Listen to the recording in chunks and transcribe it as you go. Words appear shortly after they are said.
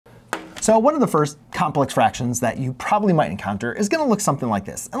So one of the first complex fractions that you probably might encounter is going to look something like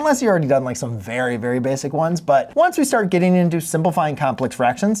this, unless you've already done like some very, very basic ones. But once we start getting into simplifying complex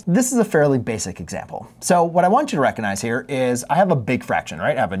fractions, this is a fairly basic example. So what I want you to recognize here is I have a big fraction,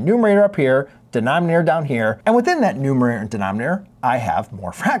 right? I have a numerator up here, denominator down here, and within that numerator and denominator, I have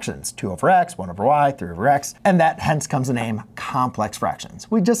more fractions, 2 over x, 1 over y, 3 over x, and that hence comes the name complex fractions.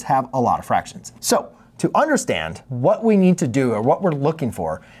 We just have a lot of fractions. So to understand what we need to do or what we're looking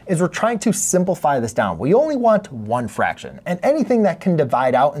for is we're trying to simplify this down. We only want one fraction, and anything that can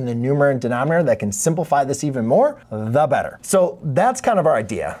divide out in the numerator and denominator that can simplify this even more, the better. So that's kind of our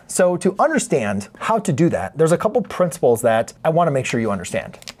idea. So to understand how to do that, there's a couple principles that I want to make sure you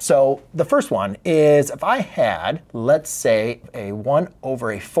understand. So the first one is if I had, let's say, a 1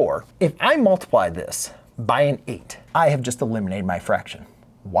 over a 4, if I multiply this by an 8, I have just eliminated my fraction.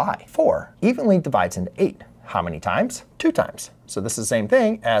 Why? 4 evenly divides into 8. How many times? 2 times. So this is the same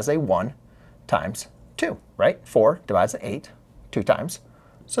thing as a 1 times 2, right? 4 divides into 8 2 times.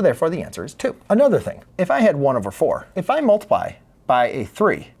 So therefore the answer is 2. Another thing, if I had 1 over 4, if I multiply by a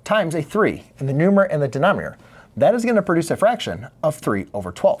 3 times a 3 in the numerator and the denominator, that is going to produce a fraction of 3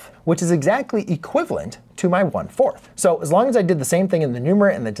 over 12, which is exactly equivalent to my 1/4. So as long as I did the same thing in the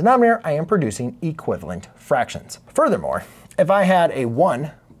numerator and the denominator, I am producing equivalent fractions. Furthermore, if I had a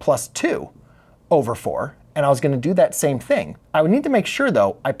 1 plus 2 over 4, and I was going to do that same thing, I would need to make sure,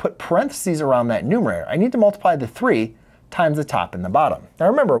 though, I put parentheses around that numerator. I need to multiply the 3 times the top and the bottom. Now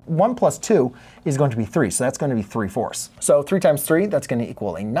remember, 1 plus 2 is going to be 3, so that's going to be 3/4. So 3 times 3, that's going to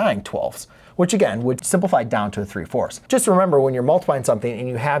equal a 9/12, which again would simplify down to a 3/4. Just remember, when you're multiplying something and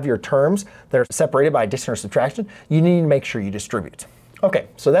you have your terms that are separated by addition or subtraction, you need to make sure you distribute. Okay,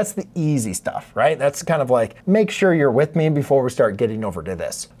 so that's the easy stuff, right? That's kind of like, make sure you're with me before we start getting over to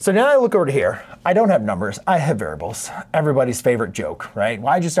this. So now I look over to here. I don't have numbers, I have variables. Everybody's favorite joke, right?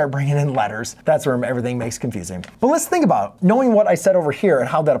 Why'd you start bringing in letters? That's where everything makes confusing. But let's think about knowing what I said over here and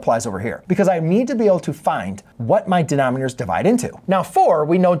how that applies over here, because I need to be able to find what my denominators divide into. Now 4,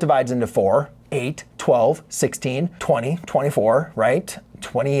 we know divides into 4, 8, 12, 16, 20, 24, right?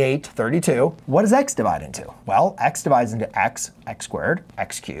 28, 32. What does x divide into? Well, x divides into x squared,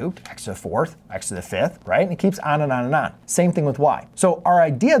 x cubed, x to the 4th, x to the 5th, right? And it keeps on and on and on. Same thing with y. So our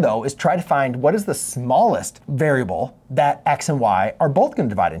idea, though, is try to find what is the smallest variable that x and y are both going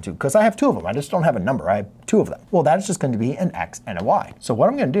to divide into, because I have 2 of them. I just don't have a number. I have 2 of them. Well, that is just going to be an x and a y. So what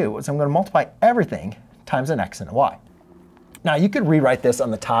I'm going to do is I'm going to multiply everything times an x and a y. Now you could rewrite this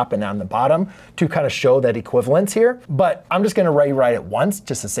on the top and on the bottom to kind of show that equivalence here, but I'm just going to rewrite it once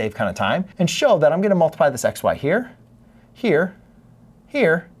just to save kind of time and show that I'm going to multiply this xy here, here,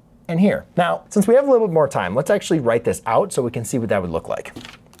 here, and here. Now, since we have a little bit more time, let's actually write this out so we can see what that would look like.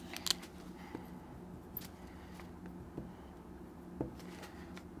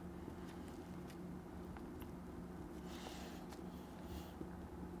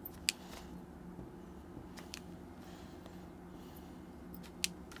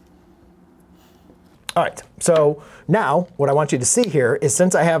 All right, so now what I want you to see here is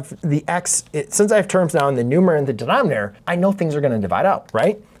since I have since I have terms now in the numerator and the denominator, I know things are going to divide out,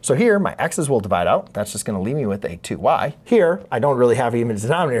 right? So here, my x's will divide out. That's just going to leave me with a 2y. Here, I don't really have even a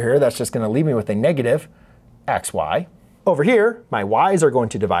denominator here. That's just going to leave me with a negative xy. Over here, my y's are going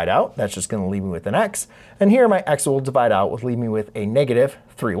to divide out. That's just going to leave me with an x. And here, my x will divide out, will leave me with a negative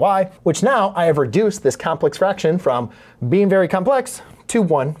 3y, which now I have reduced this complex fraction from being very complex to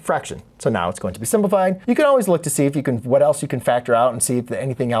one fraction. So now it's going to be simplified. You can always look to see if you can, what else you can factor out and see if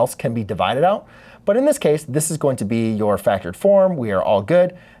anything else can be divided out. But in this case, this is going to be your factored form. We are all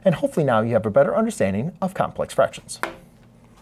good. And hopefully now you have a better understanding of complex fractions.